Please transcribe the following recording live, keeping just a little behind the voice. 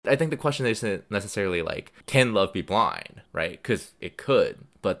I think the question isn't necessarily like, can love be blind, right? Because it could.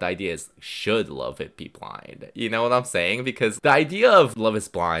 But the idea is, should love it be blind? You know what I'm saying? Because the idea of Love is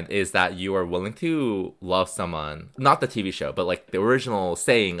Blind is that you are willing to love someone, not the TV show, but like the original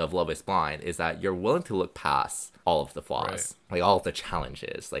saying of Love is Blind is that you're willing to look past all of the Right. flaws, like all of the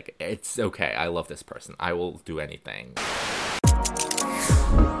challenges. Like, it's okay. I love this person. I will do anything.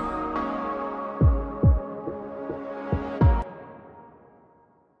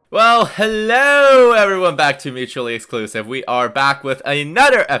 Well, hello everyone, back to Mutually Exclusive. We are back with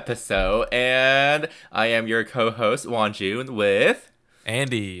another episode, and I am your co-host, Won Jun, with...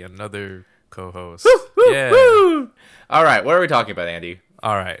 Andy, another co-host. Woo, woo, Yeah. woo! Alright, what are we talking about, Andy?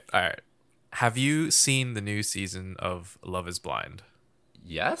 All right. All right. Have you seen the new season of Love is Blind?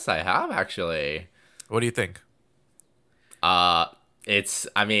 Yes, I have, actually. What do you think? It's,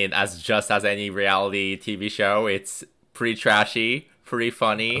 I mean, as just as any reality TV show, it's pretty trashy, pretty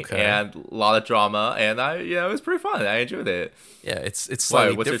funny, Okay. and a lot of drama, and it was pretty fun. I enjoyed it. Yeah, it's Why,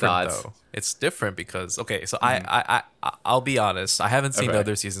 slightly what's your different thoughts? though. It's different because so I'll be honest. I haven't seen the Okay.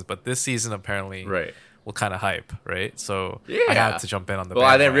 other seasons, but this season apparently Right. will kind of hype, right? So I Yeah. had to jump in on the. Well,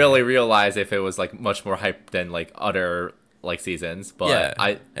 I didn't bandwagon. really realize if it was like much more hype than like other like seasons, but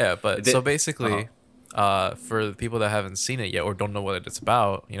But did- so basically, for the people that haven't seen it yet or don't know what it's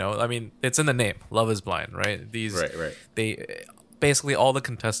about, I mean, it's in the name, Love is Blind, right? Right. They basically all the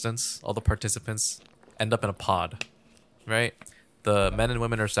contestants, all the participants end up in a pod, right? The men and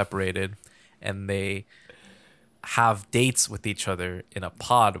women are separated, and they have dates with each other in a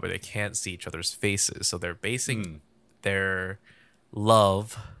pod where they can't see each other's faces. So they're basing their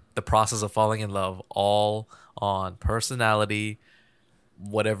love, the process of falling in love, all on personality,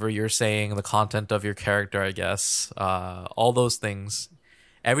 whatever you're saying, the content of your character, I guess, all those things,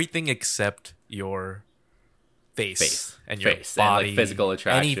 everything except your face and your Face and, like, body, physical any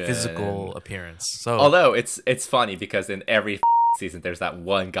attraction physical and- appearance. So Although it's funny because in every season there's that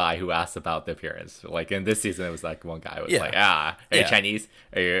one guy who asks about the appearance. Like in this season, it was like one guy who was Yeah. like, are you Yeah. Chinese?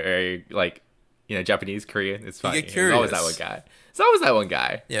 Are you like Japanese, Korean? It's funny. get There's always that curious. one guy. It's always that one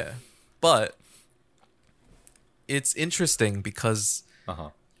guy. yeah, but it's interesting because Uh-huh.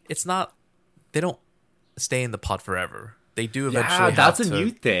 it's not, they don't stay in the pod forever. They do eventually Yeah, that's have a to new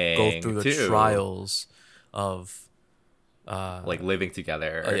thing. go through the too. trials of like living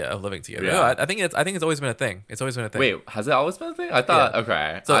together. of living together. Yeah. No, I think it's always been a thing. It's always been a thing. Wait, has it always been a thing? I thought Yeah.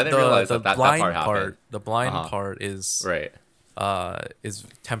 okay. So I didn't realize that blind part happened. the blind Uh-huh. part is Right. is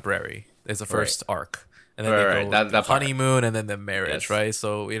temporary. Is the first arc, and then Right, they right. go That the part. honeymoon, and then the marriage, Yes. right?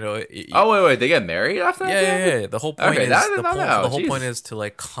 So Oh wait, they get married after that? yeah. The whole point Okay, is that I did not know. the whole point Jeez. is to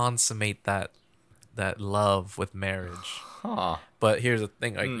like consummate that love with marriage. Huh. But here's the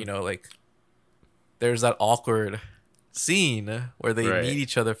thing, like like there's that awkward scene where they Right. meet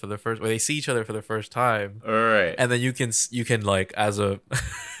each other for the first, where they see each other for the first time, All right. and then you can like as a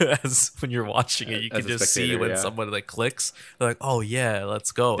as when you're watching it, you As can a just see spectator, when yeah. someone like clicks. They're like, oh yeah,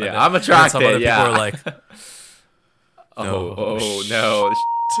 let's go. And Yeah, then- I'm and then some attracted, other yeah. people are like, oh no,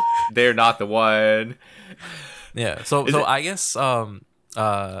 they're not the one. yeah. So Is it- I guess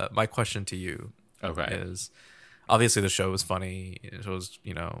my question to you Okay. is, obviously the show was funny, it was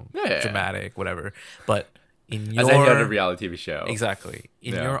Yeah. dramatic, whatever, but in As any other your reality TV show. exactly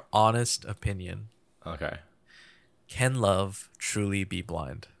in Yeah. your honest opinion, Okay. can love truly be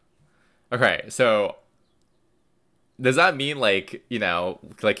blind? Okay. So, does that mean like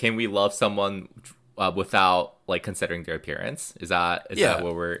can we love someone without like considering their appearance? Is that Yeah.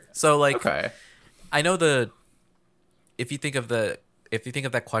 what we're? So like Okay. I know if you think of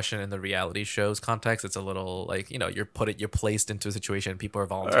that question in the reality shows context, it's a little like you're placed into a situation, people are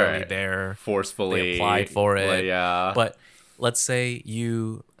voluntarily Alright. there, Forcefully they applied for it. like, yeah. But let's say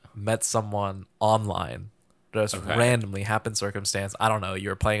you met someone online, just Okay. randomly, happen circumstance. I don't know.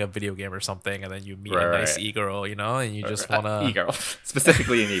 You're playing a video game or something, and then you meet a Right, nice right. e-girl, and you just wanna. e-girl,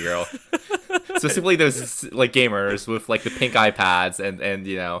 specifically an e-girl. Specifically those like gamers with like the pink iPads and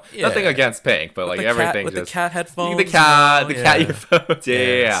nothing Yeah. against pink, but like the everything cat, with just the cat headphones, the cat yeah. earphones.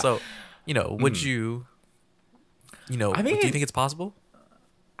 Yeah. So, would you? I mean- do you think it's possible?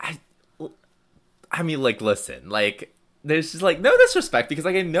 I mean, like, listen, like, there's just like no disrespect because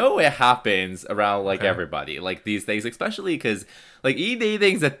like I know it happens around like Okay. everybody like these days, especially because like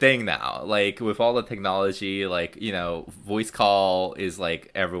e-dating's a thing now. Like with all the technology, like voice call is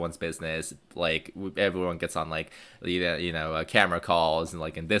like everyone's business. Like everyone gets on like camera calls and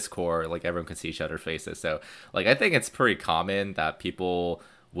like in Discord, like everyone can see each other's faces. So like I think it's pretty common that people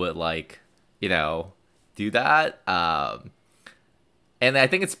would like do that. And I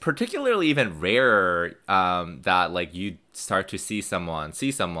think it's particularly even rarer that like you start to see someone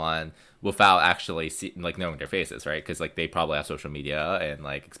without actually like knowing their faces, right? Because like they probably have social media, and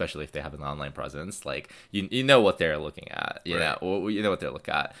like especially if they have an online presence, like you know what they're looking at, you know, or you know what they're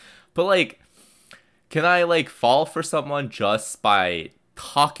looking at. But like, can I like fall for someone just by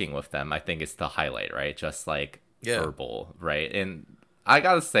talking with them? I think it's the highlight, right? Just like verbal, right? And I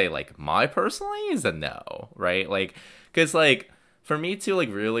gotta say, like, my personally is a no, right? Like, because like for me to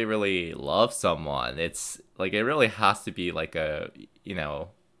like really really love someone, it's like it really has to be like a, you know,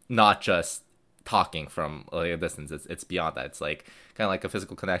 not just talking from like a distance. It's beyond that. It's like kind of like a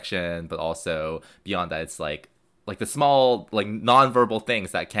physical connection, but also beyond that, it's like the small like nonverbal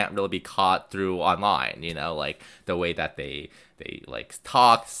things that can't really be caught through online, you know, like the way that they like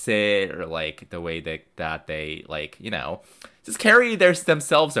talk, sit, or like the way that they like, you know, just carry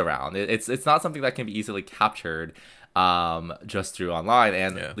themselves around. It's not something that can be easily captured just through online.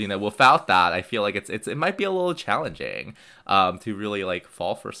 And you know, without that, I feel like it might be a little challenging to really like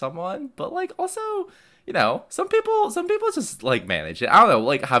fall for someone. But like also, you know, some people just like manage it. I don't know,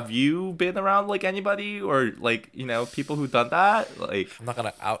 like, have you been around like anybody or like, you know, people who've done that? Like, I'm not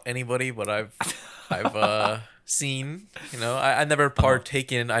gonna out anybody, but I've seen, you know, I never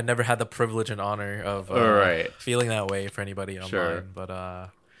partaken, I never had the privilege and honor of feeling that way for anybody online,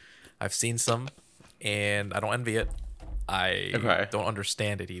 but I've seen some, and I don't envy it. I don't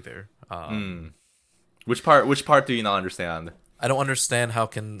understand it either. Which part do you not understand? I don't understand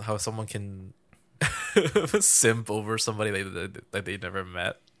how someone can simp over somebody that they never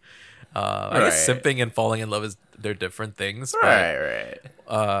met. I guess simping and falling in love they're different things. Right.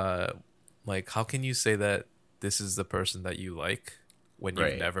 Like, how can you say that this is the person that you like when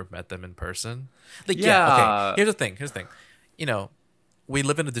you've never met them in person? Like, okay. Here's the thing. You know, we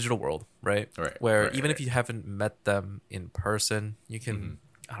live in a digital world, right? Where even if you haven't met them in person, you can,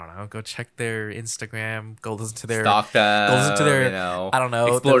 I don't know, go check their Instagram, go listen to their stalk them, go listen to their, you know, I don't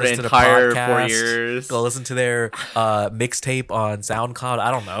know, explore the entire 4 years, go listen to their mixtape on SoundCloud.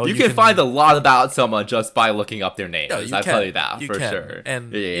 I don't know. You can find a lot about someone just by looking up their names. I'll tell you that for sure.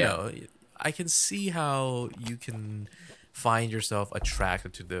 And you know, I can see how you can find yourself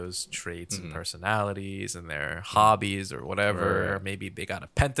attracted to those traits and personalities and their hobbies or whatever. Or maybe they got a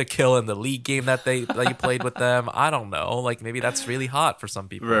pentakill in the league game that you played with them. I don't know. Like, maybe that's really hot for some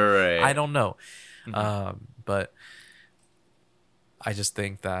people. I don't know. But I just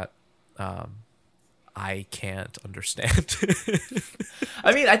think that I can't understand.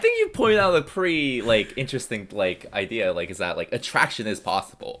 I mean, I think you pointed out a pretty like interesting like idea, like, is that like attraction is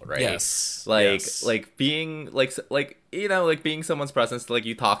possible, right? Yes. Like being like you know, like being someone's presence, like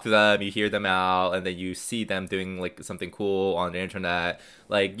you talk to them, you hear them out, and then you see them doing like something cool on the internet,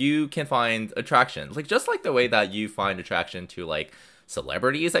 like you can find attraction, like just like the way that you find attraction to like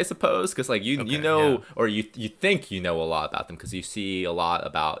celebrities, I suppose, because like you know, or you think you know a lot about them because you see a lot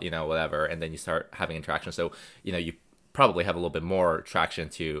about, you know, whatever, and then you start having interaction, so you know you probably have a little bit more attraction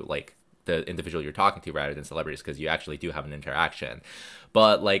to like the individual you're talking to rather than celebrities because you actually do have an interaction.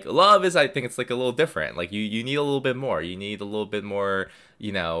 But like love is, I think it's like a little different. Like you need a little bit more, you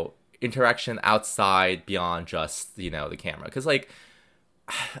know, interaction outside beyond just, you know, the camera, because like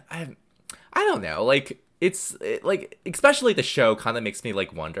I don't know, like like, especially the show kind of makes me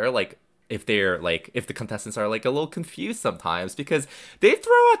like wonder like if the contestants are like a little confused sometimes, because they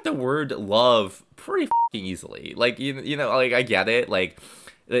throw out the word love pretty easily. Like you know, like I get it, like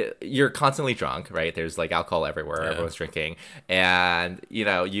you're constantly drunk, right? There's like alcohol everywhere, everyone's drinking, and you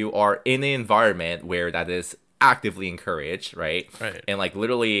know, you are in an environment where that is actively encouraged, right? And like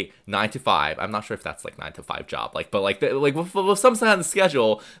literally 9 to 5. I'm not sure if that's like 9 to 5 job, like, but like with some kind of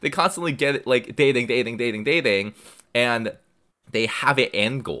schedule, they constantly get like dating, and they have an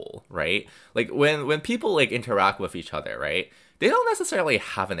end goal, right? Like when people like interact with each other, right? They don't necessarily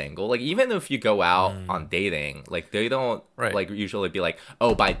have an angle. Like even if you go out on dating, like they don't like usually be like,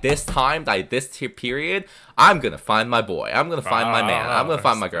 oh, by this time, by this period, I'm gonna find my boy. I'm gonna find my man. I'm gonna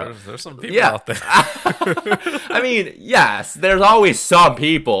find my girl. There's some people out there. I mean, yes, there's always some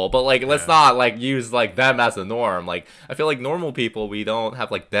people, but like let's not like use like them as a norm. Like I feel like normal people, we don't have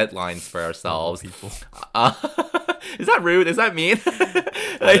like deadlines for ourselves. Is that rude? Is that mean?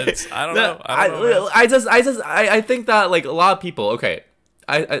 Like, I don't know. I think that like a lot of people, okay,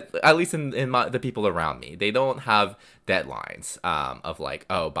 I at least in the people around me, they don't have deadlines of like,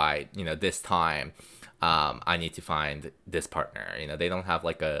 oh, by, you know, this time I need to find this partner. You know, they don't have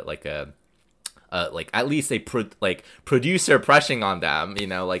like at least a producer pressing on them, you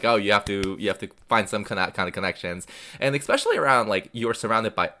know, like, oh, you have to find some kind of connections, and especially around like you're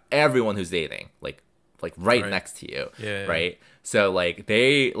surrounded by everyone who's dating, like like right Right. next to you, Yeah, yeah. right? So like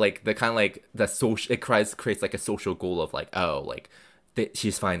they like the kind of like the social, it creates like a social goal of like, oh, like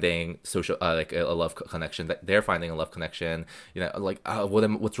she's finding social like a love connection, that they're finding a love connection, like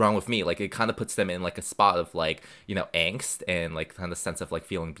what's wrong with me, like it kind of puts them in like a spot of like angst and like kind of sense of like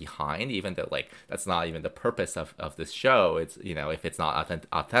feeling behind, even though like that's not even the purpose of this show. It's if it's not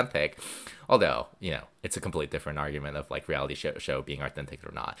authentic, although it's a completely different argument of like reality show being authentic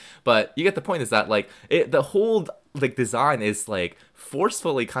or not, but you get the point, is that like the whole like design is like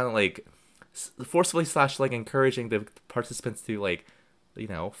forcefully kind of like forcefully slash like encouraging the participants to like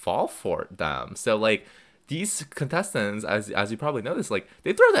fall for them. So like these contestants, as you probably noticed, like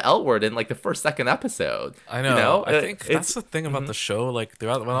they throw the L word in like the first second episode. I know. I think It's that's the thing about the show. Like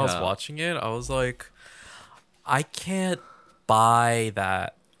throughout when I was yeah. watching it, I was like, I can't buy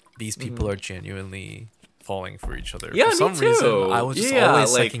that these people are genuinely falling for each other. Yeah, For me some reason, too. I was just Yeah,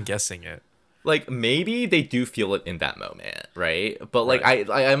 always like second guessing it. like maybe they do feel it in that moment, right? But like Right.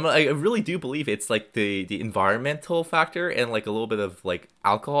 I really do believe it's like the environmental factor and like a little bit of like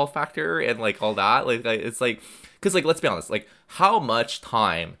alcohol factor and like all that. Like it's like, because like let's be honest, like how much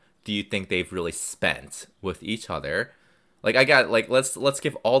time do you think they've really spent with each other? Like I got like let's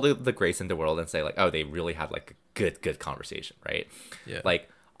give all the grace in the world and say like, oh, they really had like a good conversation, right? Yeah. Like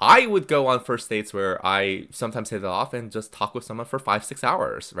I would go on first dates where I sometimes hit it off and just talk with someone for 5-6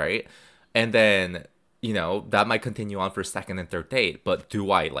 hours, right? And then that might continue on for second and third date, but do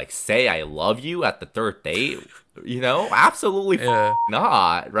I like say I love you at the third date? Absolutely Yeah.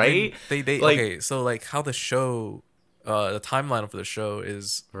 not, I right? mean, they like okay. So like how the show, the timeline for the show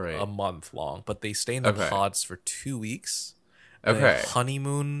is Right. a month long, but they stay in the Okay. pods for 2 weeks. And they okay,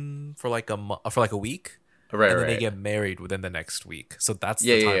 honeymoon for like for like a week, right, and then right, they get married within the next week. So that's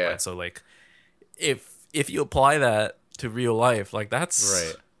Yeah, the yeah, timeline. yeah. So like, if you apply that to real life, like that's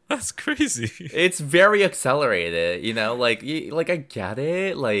Right. that's crazy. It's very accelerated, like like I get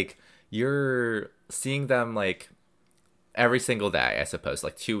it, like you're seeing them like every single day, I suppose,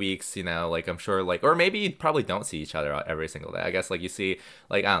 like 2 weeks, like I'm sure, like, or maybe you probably don't see each other every single day. I guess like you see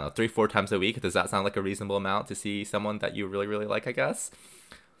like, I don't know, 3-4 times a week. Does that sound like a reasonable amount to see someone that you really really like, I guess?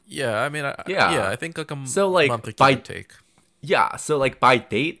 Yeah, I mean, Yeah. yeah, I think like So like month, give by or take. yeah, so like by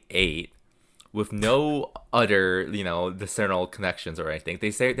date 8, with no other discernible connections or anything,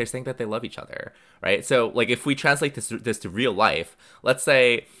 they're saying that they love each other, right? So like if we translate this to real life, let's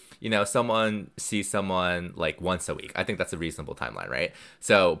say someone sees someone like once a week. I think that's a reasonable timeline, right?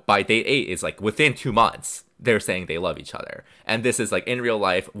 So by date 8 is like within 2 months they're saying they love each other, and this is like in real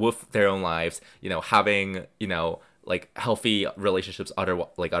life with their own lives, having like healthy relationships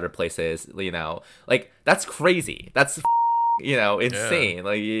other places, like that's crazy. That's insane.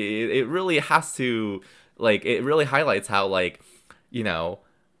 Like it really has to, like it really highlights how like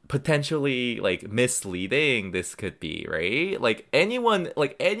potentially like misleading this could be, right? Like anyone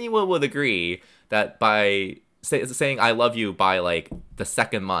would agree that by saying I love you by like the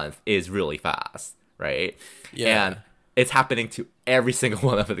second month is really fast, right? Yeah. And it's happening to every single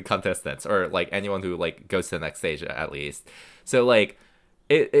one of the contestants, or like anyone who like goes to the next stage at least. So like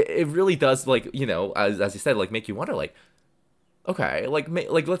it really does, like as you said, like make you wonder, like okay, like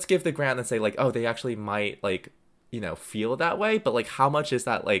let's give the ground and say like, oh, they actually might like feel that way, but like how much is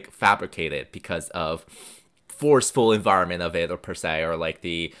that like fabricated because of forceful environment of it, or per se, or like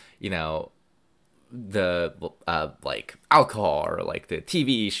the the like alcohol, or like the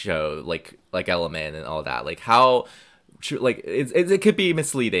TV show like element and all that, like how true, like it could be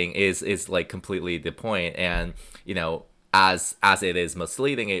misleading is like completely the point. And as it is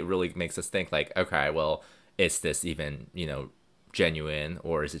misleading, it really makes us think like, okay, well, is this even genuine,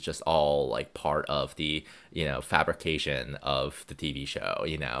 or is it just all like part of the fabrication of the TV show?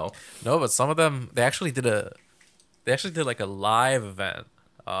 No, but some of them they actually did like a live event,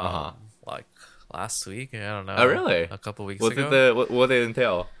 like last week. I don't know. Oh, really? A couple weeks What's ago. what did it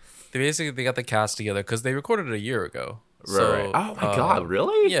entail? They got the cast together because they recorded it a year ago. Right. Oh my god,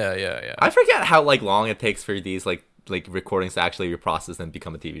 really? Yeah. I forget how like long it takes for these like recordings to actually reprocess and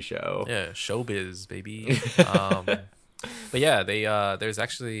become a TV show. Yeah, showbiz, baby. But yeah, they there's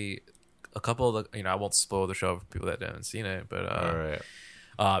actually a couple of I won't spoil the show for people that haven't seen it, but All right.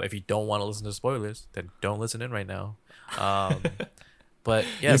 if you don't want to listen to spoilers, then don't listen in right now. But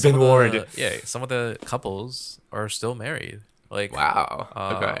yeah, You've been warned. some of the couples are still married. Like Wow.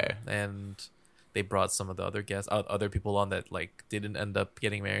 Okay. and they brought some of the other guests, other people on that like didn't end up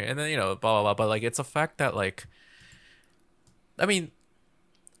getting married, and then blah blah blah. But like it's a fact that like, I mean,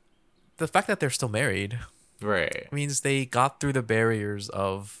 the fact that they're still married Right. means they got through the barriers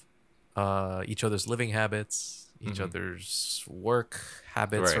of each other's living habits, each other's work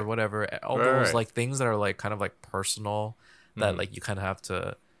habits or Right. whatever. All Right, those right. like things that are like kind of like personal that like you kind of have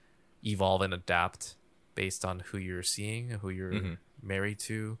to evolve and adapt based on who you're seeing, who you're married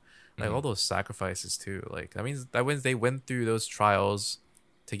to, like all those sacrifices too. Like that means they went through those trials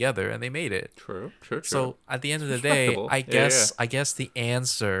together and they made it. True. True. True. So at the end of the day, Respectable. I Yeah, yeah. guess the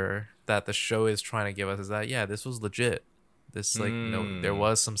answer that the show is trying to give us is that yeah, this was legit. This like there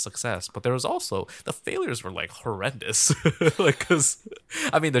was some success, but there was also the failures were like horrendous. Like because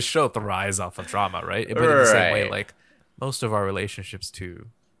I mean the show thrives off of drama, right? But in the same way, Right. like most of our relationships too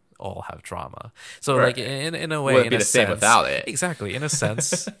all have drama. So Right. like in a way, Wouldn't in be a the same sense, without it. exactly. In a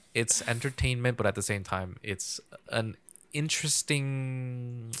sense, it's entertainment, but at the same time, it's an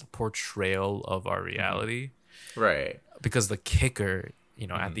interesting portrayal of our reality Right. because the kicker,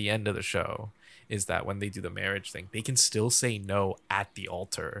 at the end of the show is that when they do the marriage thing, they can still say no at the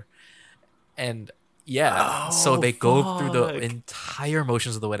altar. And yeah, so they go through the fuck. entire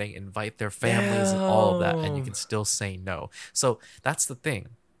motions of the wedding, invite their families and all of that, and you Damn. can still say no. So that's the thing.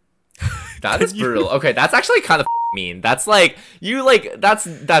 That is brutal. Okay, that's actually kind of mean. That's like you like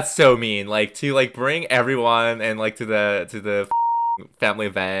that's so mean. Like to like bring everyone and like to the family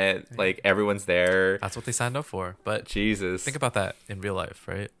event, like everyone's there. That's what they signed up for. But Jesus. think about that in real life,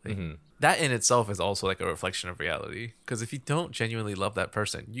 right? Like, that in itself is also like a reflection of reality. Because if you don't genuinely love that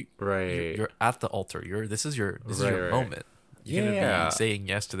person, Right. you're at the altar. This is your Right. moment. You're gonna Yeah. be saying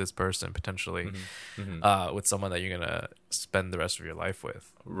yes to this person potentially, with someone that you're gonna spend the rest of your life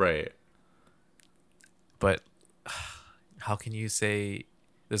with. Right. But how can you say?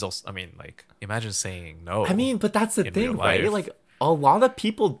 There's also, I mean, like, imagine saying no. I mean, but that's the in thing, real right? life. Like a lot of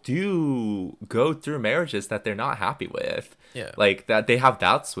people do go through marriages that they're not happy with. Yeah. Like that they have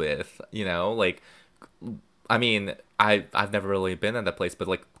doubts with, like I mean, I've never really been in that place, but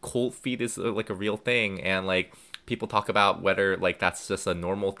like cold feet is like a real thing, and like people talk about whether like that's just a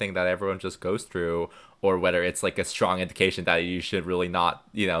normal thing that everyone just goes through, or whether it's like a strong indication that you should really not,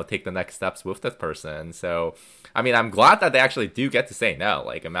 take the next steps with this person. So, I mean, I'm glad that they actually do get to say no.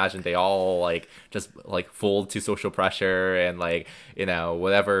 Like, imagine they all like just like fold to social pressure and like,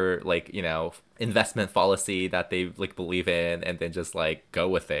 whatever like, investment policy that they like believe in, and then just like go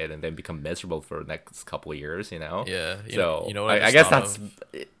with it and then become miserable for the next couple of years, Yeah. So you know what I just guess thought that's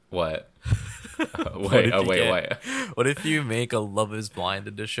of? what. What Wait, if you get- wait. What if you make a Love Is Blind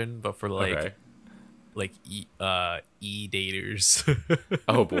edition, but for like Okay. like e-daters?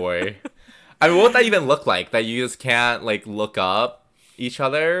 Oh boy. I mean, what would that even look like? That you just can't like look up each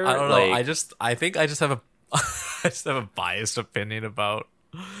other? I don't know. Like, I think I just have a I just have a biased opinion about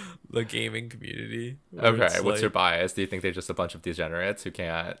the gaming community. where okay, it's what's your like, bias? Do you think they're just a bunch of degenerates who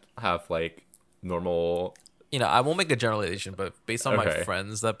can't have like normal? I won't make a generalization, but based on my Okay.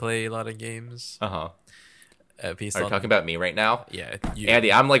 friends that play a lot of games, Uh-huh. based Are you on talking about me right now? yeah,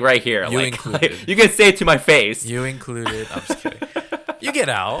 Andy, I'm like right here. You like, included. you can say it to my face. you included. I'm just kidding. You get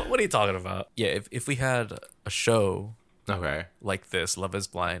out. What are you talking about? Yeah, if we had a show Okay. like this, Love Is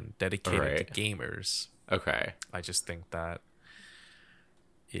Blind, dedicated Right. to gamers, Okay. I just think that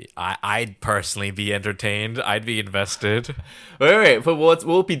I'd personally be entertained. I'd be invested. Wait. But what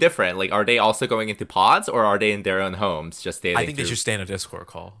will it be different? Like, are they also going into pods, or are they in their own homes just dating? I think they through- should stay in a Discord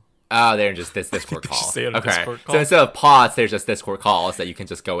call. Oh, they're in just this Discord they call. should stay on a Okay. Discord So call. instead of pods, there's just Discord calls that you can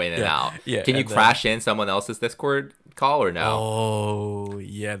just go in and Yeah, out. yeah, Can you and then- crash in someone else's Discord call or no? Oh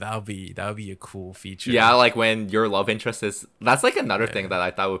yeah, that would be a cool feature. Yeah, like when your love interest is. That's like another thing that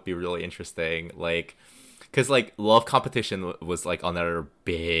I thought would be really interesting. Like, because like love competition was like another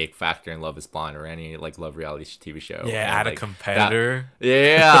big factor in Love Is Blind or any like love reality TV show. Yeah, And, add a like, competitor.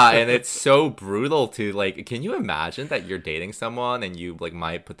 yeah, and it's so brutal to like. Can you imagine that you're dating someone and you like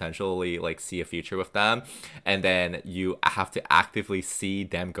might potentially like see a future with them, and then you have to actively see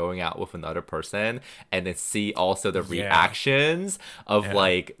them going out with another person, and then see also the Yeah. reactions of Yeah.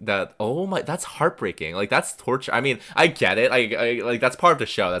 like that. Oh my, that's heartbreaking. Like that's torture. I mean, I get it. I like that's part of the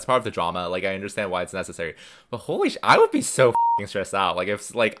show. That's part of the drama. Like I understand why it's necessary. But holy, I would be so stressed out. Like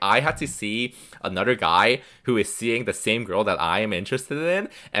if like I had to see another guy who is seeing the same girl that I am interested in,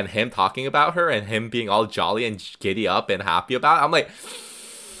 and him talking about her, and him being all jolly and giddy up and happy about it, I'm like,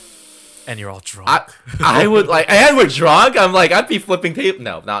 And you're all drunk. I would like, and we're drunk. I'm like, I'd be flipping tape.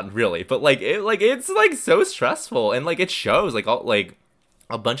 No, not really, but like it's like so stressful, and like it shows. Like all like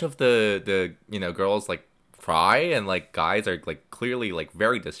a bunch of the girls like cry, and like guys are like clearly like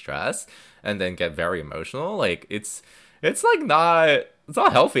very distressed, and then get very emotional. Like it's like not. It's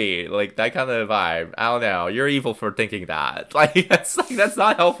not healthy, like that kind of vibe. I don't know. You're evil for thinking that. Like that's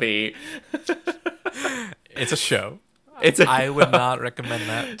not healthy. It's a show. It's a, I would not recommend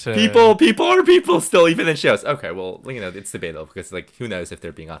that to people are people still, even in shows. Okay, well, it's debatable because like who knows if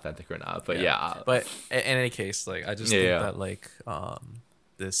they're being authentic or not. But yeah. But in any case, like I just think that like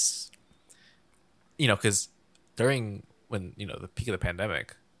this, because during when the peak of the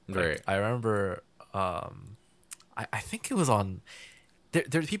pandemic, like, Right. I remember I think it was on.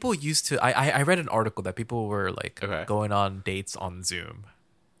 There people used to. I read an article that people were like going on dates on Zoom.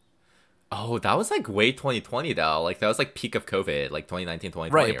 Oh, that was like way 2020 though. Like that was like peak of COVID, like 2019,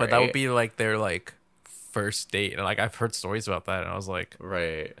 2020. Right, but that would be like their like first date, and like I've heard stories about that, and I was like,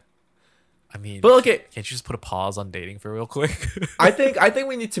 right. I mean, but look, can't you just put a pause on dating for real quick? I think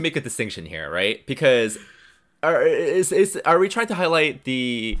we need to make a distinction here, right? Because are we trying to highlight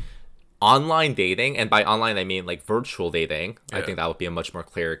the online dating, and by online I mean like virtual dating? Yeah. I think that would be a much more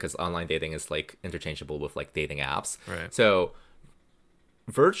clear because online dating is like interchangeable with like dating apps. Right. So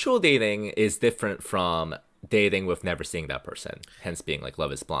virtual dating is different from dating with never seeing that person, hence being like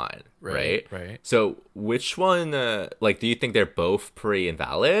Love is Blind, right? Right. So which one, like, do you think they're both pretty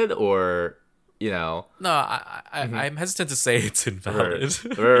invalid, or No, I'm hesitant to say it's invalid.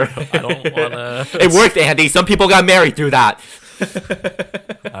 I don't want to. It worked, Andy. Some people got married through that.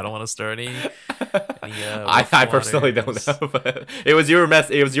 I don't want to stir any I personally don't know, but it was your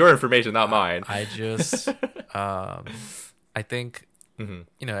It was your information, not mine. I just, I think.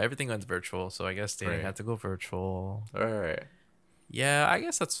 Everything went virtual, so I guess dating had to go virtual. All right. Yeah, I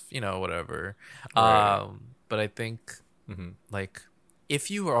guess that's whatever. Right. But I think like if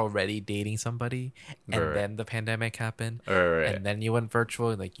you were already dating somebody and then the pandemic happened and then you went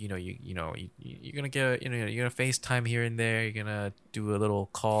virtual, like you're gonna get you're gonna FaceTime here and there, you're gonna do a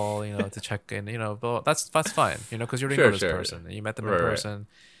little call, to check in, but that's fine, because you're dating this person and you met them in person.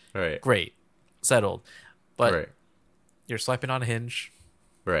 Right. Great, settled, but. You're swiping on Hinge,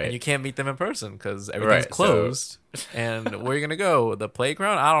 right? And you can't meet them in person because everything's closed. And where are you gonna go? The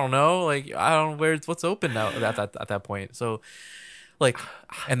playground? I don't know. Like I don't know what's open now at that point. So, like,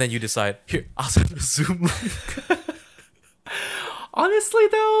 and then you decide here. I'll send a Zoom link. Honestly,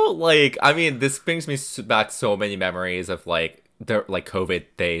 though, like I mean, this brings me back so many memories of like the COVID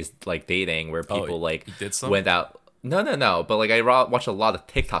days, like dating, where people went out. No. But like I watched a lot of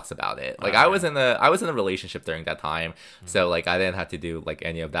TikToks about it. Like I was in a relationship during that time, so like I didn't have to do like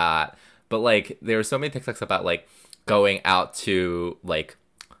any of that. But like there were so many TikToks about like going out to like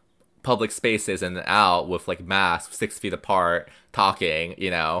public spaces and out with like masks 6 feet apart, talking,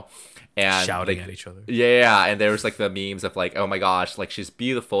 and shouting at each other. Yeah, and there was like the memes of like, oh my gosh, like she's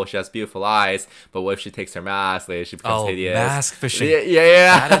beautiful, she has beautiful eyes, but what if she takes her mask, like she becomes hideous? Mask fishing.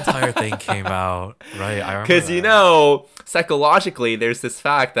 Yeah. That entire thing came out, right? I remember because psychologically, there's this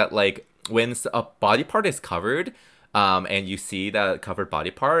fact that like when a body part is covered, and you see that covered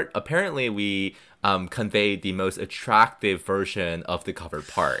body part, apparently we convey the most attractive version of the covered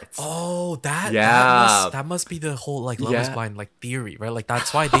parts. Oh, that must be the whole like Love is Blind like theory, right? Like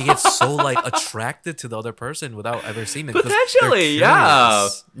that's why they get so like attracted to the other person without ever seeing it. Potentially,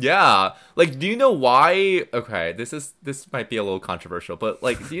 yeah. Like, do you know why? Okay, this might be a little controversial, but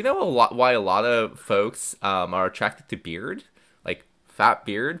like, do you know why a lot of folks are attracted to beard, like fat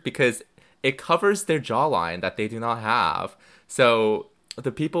beard, because it covers their jawline that they do not have. So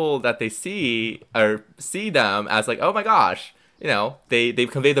the people that they see them as like, oh my gosh, they've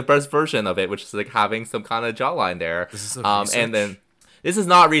conveyed the best version of it, which is like having some kind of jawline there. And then this is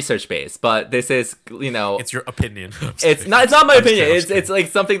not research based, but this is it's your opinion. It's not my opinion. It's like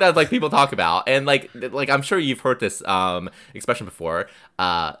something that like people talk about, and like I'm sure you've heard this expression before.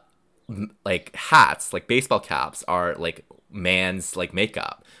 Like hats, like baseball caps, are like man's like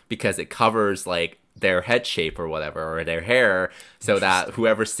makeup because it covers like their head shape or whatever, or their hair, so that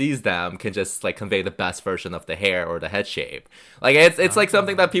whoever sees them can just like convey the best version of the hair or the head shape. Like it's like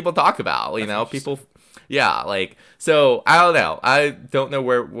something that people talk about, people. Yeah, like, so I don't know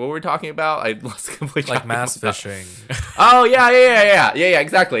what we're talking about. I lost completely like mass fishing. Oh yeah,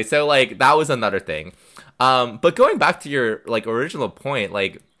 exactly. So like that was another thing. But going back to your like original point,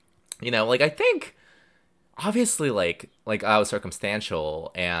 like, like I think obviously like I was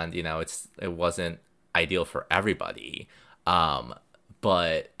circumstantial, and it wasn't ideal for everybody.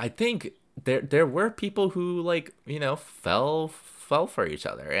 But I think there were people who like fell for each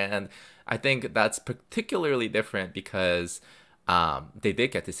other, and I think that's particularly different because they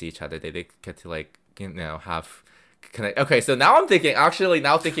did get to see each other. They did get to like have connect. Okay, so now I'm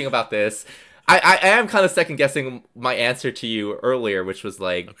thinking about this. I am kind of second guessing my answer to you earlier, which was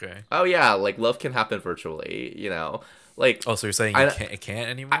like, oh yeah, like love can happen virtually, Like, Oh, so you're saying I, it can't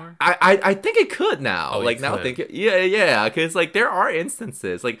anymore? I think it could now. Oh, Like it now, could. think yeah, because like there are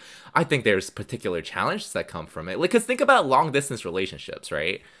instances. Like I think there's particular challenges that come from it. Like, cause think about long distance relationships,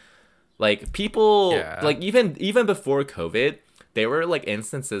 right? Like people, Yeah. like even before COVID, there were like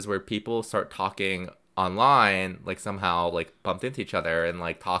instances where people start talking online, like somehow like bumped into each other and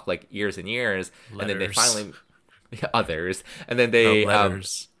like talk like years and years, and then they Letters. finally others, and then No, they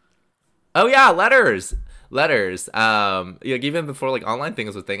letters. oh yeah, letters. Like even before like online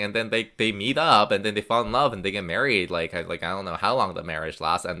things was a thing, and then they meet up, and then they fall in love, and they get married. Like I don't know how long the marriage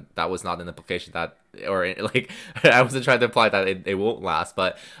lasts, and that was not an implication that, or like I wasn't trying to imply that it won't last,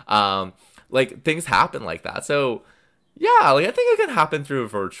 but like things happen like that. So yeah, like I think it can happen through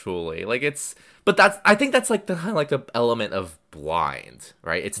virtually. Like it's, but that's I think that's like the kind of like the element of blind,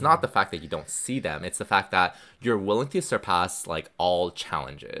 right? It's not the fact that you don't see them; it's the fact that you're willing to surpass like all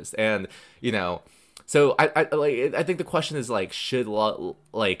challenges, and you know. So I think the question is like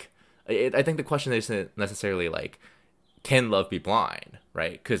I think the question isn't necessarily like can love be blind,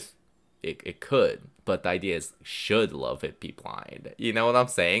 right? Because it could, but the idea is should love it be blind? You know what I'm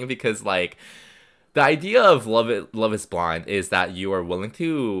saying? Because like the idea of love is blind is that you are willing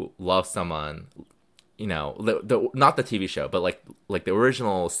to love someone, you know, the not the TV show, but like the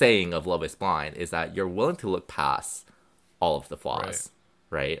original saying of love is blind is that you're willing to look past all of the flaws,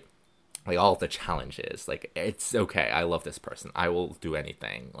 right? Like all of the challenges. Like it's okay. I love this person. I will do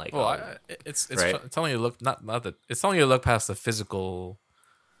anything. Like Well, it's right, telling you to look not that it's telling you to look past the physical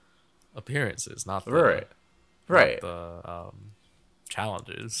appearances, right, not right. the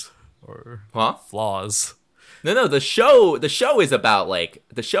challenges or Huh? flaws. No. The show is about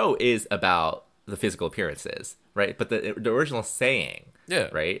the physical appearances, right? But the original saying, Yeah,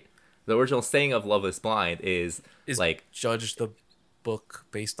 right? The original saying of Love Is Blind is is like, judge the book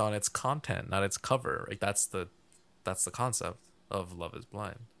based on its content, not its cover. Like that's the concept of Love Is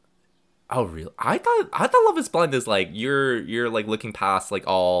Blind. oh, real? I thought Love Is Blind is like you're like looking past like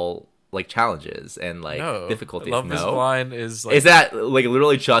all like challenges and like No, difficulties. Love Is No, Blind is is like that like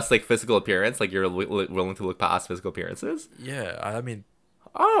literally just like physical appearance? Like you're willing to look past physical appearances? yeah. I mean,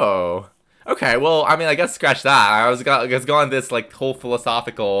 Oh. Okay, well, I mean, I guess scratch that. I was going this like whole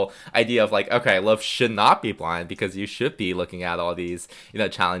philosophical idea of like, okay, love should not be blind because you should be looking at all these, you know,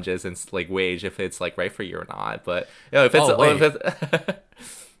 challenges and like wage if it's like right for you or not. But you know, if it's, Oh, wait. if it's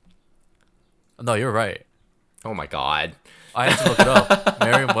no, you're right. oh my god, I had to look it up.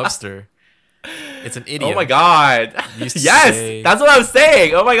 Merriam-Webster. It's an idiom. oh my god, Used to yes, say- that's what I was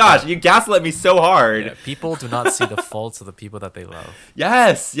saying. Oh my gosh, you gaslit me so hard. Yeah, people do not see the faults of the people that they love.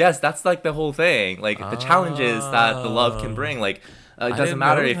 Yes, that's like the whole thing. Like the challenges that the love can bring. Like it doesn't didn't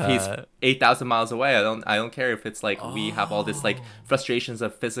matter know if he's that. 8,000 miles away. I don't care if it's like we have all this like frustrations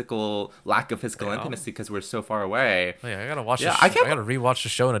of lack of physical Yeah. intimacy because we're so far away. Oh, yeah, I gotta watch. Yeah, I I can't- gotta rewatch the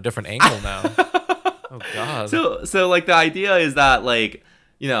show in a different angle now. Oh God. So like the idea is that like,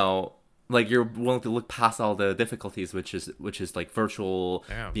 you know, like you're willing to look past all the difficulties, which is like virtual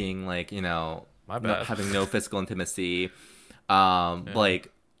Damn. being like, you know, My bad. having no physical intimacy.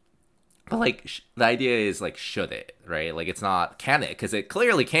 Like, but like the idea is like, should it, right? Like it's not can it, because it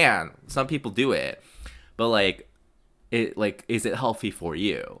clearly can. Some people do it, but like it, like, is it healthy for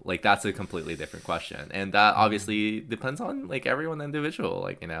you? Like that's a completely different question, and that obviously depends on like everyone individual.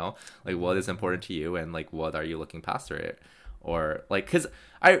 Like, you know, like what is important to you, and like what are you looking past through it, or like, because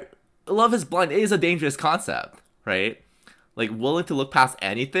Love Is Blind is a dangerous concept, right? Like willing to look past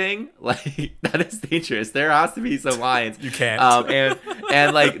anything, like that is dangerous. There has to be some lines. You can't.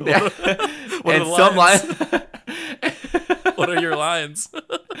 And like What are and the some lines? lines. What are your lines?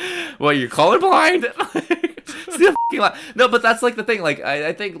 Well, you're colorblind. See the fucking line. No, but that's like the thing. Like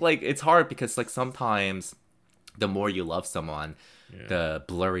I think like it's hard because like sometimes the more you love someone, the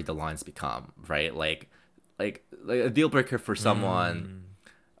blurry the lines become, right? Like a deal breaker for someone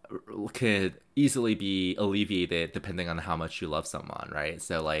could easily be alleviated depending on how much you love someone, right?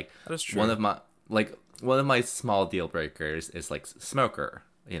 So like That is true. one of my small deal breakers is like smoker,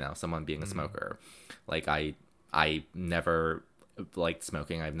 you know, someone being a smoker. Like I never liked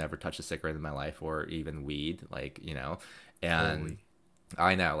smoking. I've never touched a cigarette in my life or even weed, like, you know. And Holy.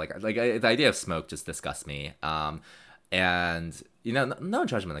 I know, the idea of smoke just disgusts me. And you know, no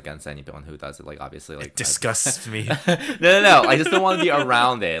judgment against anyone who does it. Like, obviously, like It disgusts me. no. I just don't want to be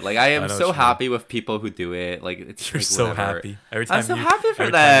around it. Like, I am I know so what you happy with people who do it. Like, it's You're like, so whatever. happy. Every time I'm so you- happy for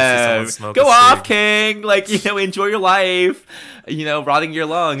every time you see them. someone smoke Go a off, cig. King. Like, you know, enjoy your life. You know, rotting your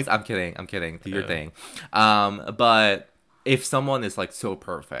lungs. I'm kidding. Do your Yeah. thing. But if someone is like so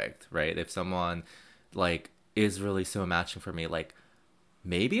perfect, right? If someone like is really so matching for me, like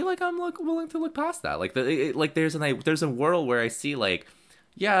maybe like I'm willing to look past that. Like like there's a world where I see like,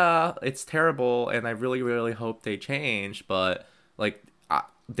 yeah, it's terrible, and I really really hope they change, but like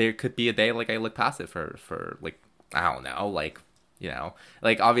there could be a day like I look past it for like I don't know, like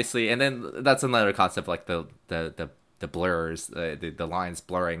like obviously, and then that's another concept like the blurs, the lines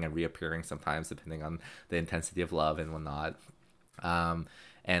blurring and reappearing sometimes depending on the intensity of love and whatnot.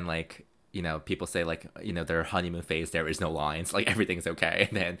 And like people say like their honeymoon phase there is no lines, like everything's okay,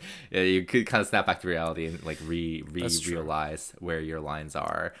 and then you could kind of snap back to reality and like realize where your lines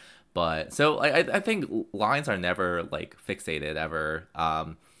are. But so I think lines are never like fixated ever.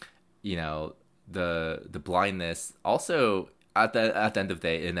 The blindness also at the end of the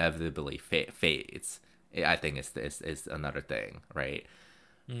day inevitably fades. I think is another thing, right?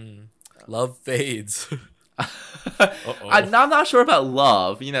 Love fades. I'm not sure about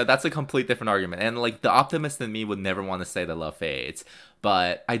love. That's a complete different argument. And like the optimist in me would never want to say that love fades,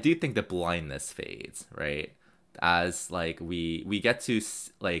 but I do think the blindness fades, right? As like we get to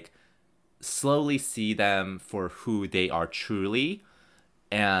like slowly see them for who they are truly,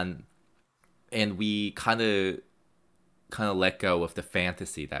 and we kind of let go of the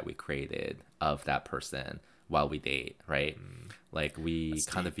fantasy that we created of that person while we date, right? Like we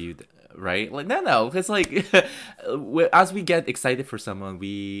kind of viewed, right? Like no, because like as we get excited for someone,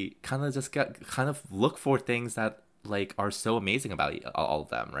 we kind of just kind of look for things that like are so amazing about all of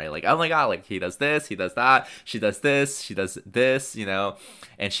them, right? Like, oh my god, like he does this, he does that, she does this, she does this,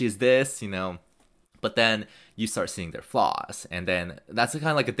 and she's this, but then you start seeing their flaws, and then that's kind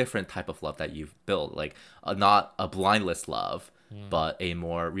of like a different type of love that you've built, like not a blindless love, but a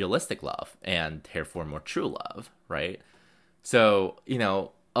more realistic love, and therefore more true love, right? So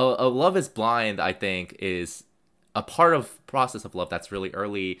a love is blind, I think, is a part of process of love that's really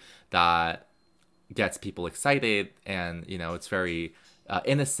early, that gets people excited, and it's very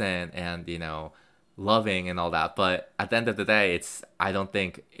innocent and loving and all that. But at the end of the day, I don't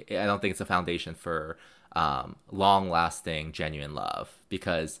think it's a foundation for long lasting genuine love,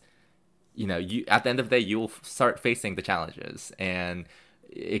 because you at the end of the day you will start facing the challenges, and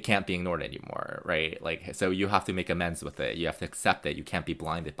it can't be ignored anymore, right? Like, so you have to make amends with it, you have to accept it, you can't be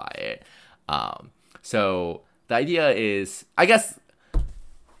blinded by it. So the idea is, I guess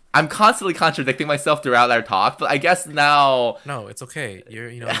I'm constantly contradicting myself throughout our talk, but I guess now... No, it's okay.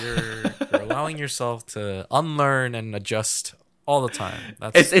 You're allowing yourself to unlearn and adjust all the time.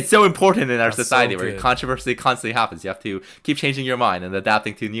 It's so important in our society, so where controversy constantly happens. You have to keep changing your mind and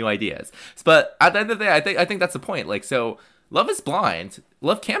adapting to new ideas. But at the end of the day, I think that's the point. Like, so love is blind.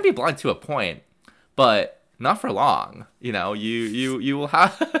 Love can be blind to a point, but not for long. You will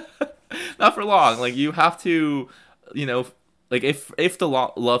have not for long. Like, you have to, like if the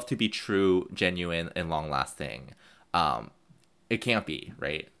love to be true, genuine, and long lasting, it can't be,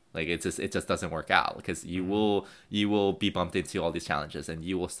 right? Like it just doesn't work out, because you will be bumped into all these challenges, and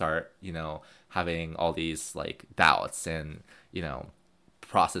you will start having all these like doubts, and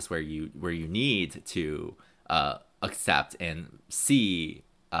process where you need to accept and see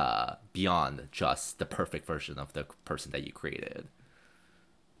beyond just the perfect version of the person that you created.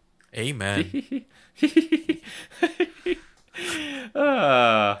 Amen.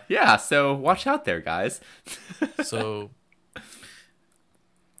 Yeah, so watch out there, guys. So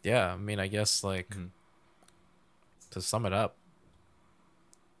yeah, I mean, I guess like to sum it up,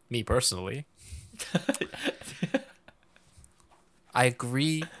 me personally, I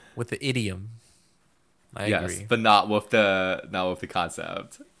agree with the idiom. I agree, but not with the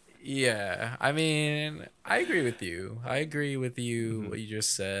concept. Yeah, I mean, I agree with you. What you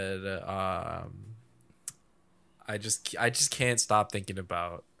just said. I just can't stop thinking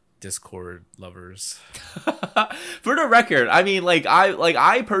about Discord lovers. For the record, I mean,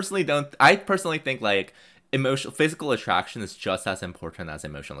 I personally think like physical attraction is just as important as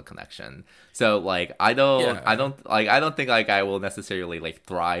emotional connection. So like I don't think like I will necessarily like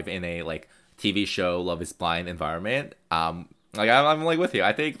thrive in a like TV show Love is Blind environment. Like I'm like with you.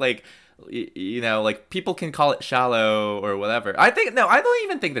 I think like like people can call it shallow or whatever. I don't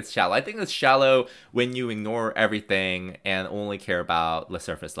even think that's shallow. I think it's shallow when you ignore everything and only care about the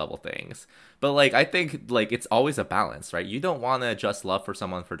surface level things. But like I think like it's always a balance, right? You don't want to just love for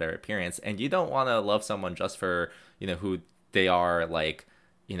someone for their appearance, and you don't want to love someone just for who they are, like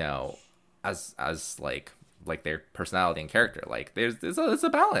as like their personality and character. Like there's a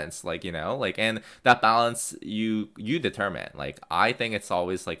balance, like like, and that balance you determine. Like I think it's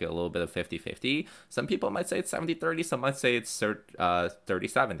always like a little bit of 50-50. Some people might say it's 70-30, some might say it's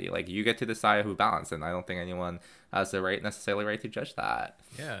 30-70. Like you get to decide who balance, and I don't think anyone has the necessarily right to judge that.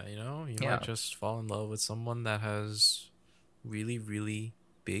 Yeah, you might just fall in love with someone that has really, really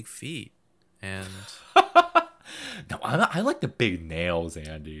big feet. And No, I like the big nails,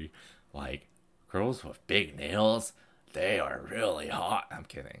 Andy. Like, girls with big nails, they are really hot. I'm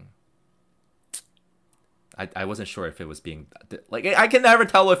kidding. I wasn't sure if it was being like I can never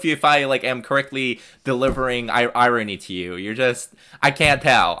tell if I like am correctly delivering irony to you. You're just I can't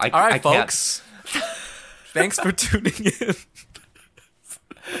tell. all right, I can't. folks. Thanks for tuning in.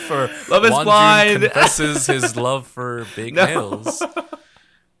 For Love is Won Jun blind. confesses his love for big No. nails.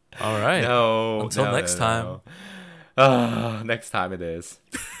 All right. No. Until next time. Next time it is.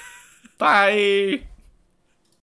 Bye.